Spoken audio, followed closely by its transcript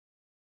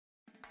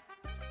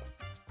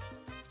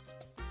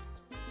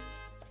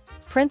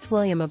Prince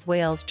William of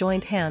Wales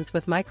joined hands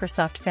with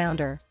Microsoft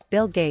founder,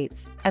 Bill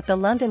Gates, at the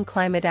London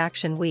Climate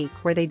Action Week,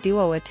 where they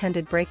duo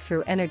attended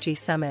Breakthrough Energy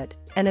Summit,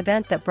 an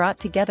event that brought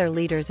together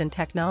leaders in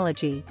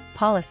technology,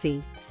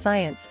 policy,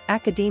 science,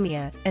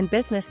 academia, and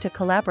business to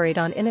collaborate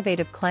on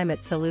innovative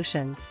climate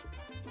solutions.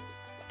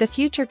 The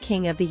future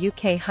King of the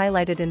UK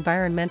highlighted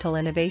environmental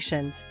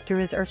innovations through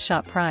his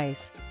Earthshot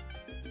Prize.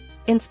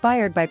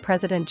 Inspired by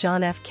President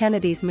John F.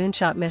 Kennedy's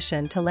moonshot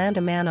mission to land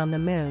a man on the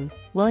moon,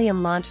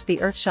 William launched the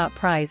Earthshot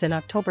Prize in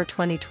October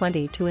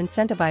 2020 to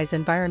incentivize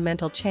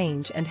environmental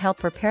change and help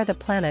prepare the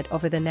planet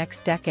over the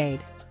next decade.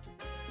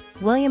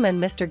 William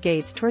and Mr.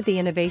 Gates toured the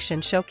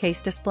innovation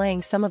showcase,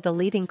 displaying some of the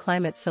leading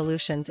climate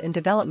solutions in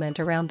development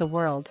around the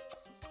world.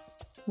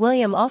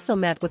 William also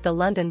met with the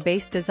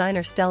London-based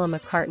designer Stella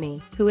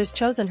McCartney, who has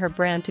chosen her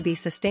brand to be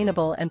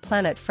sustainable and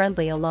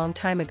planet-friendly a long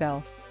time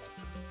ago.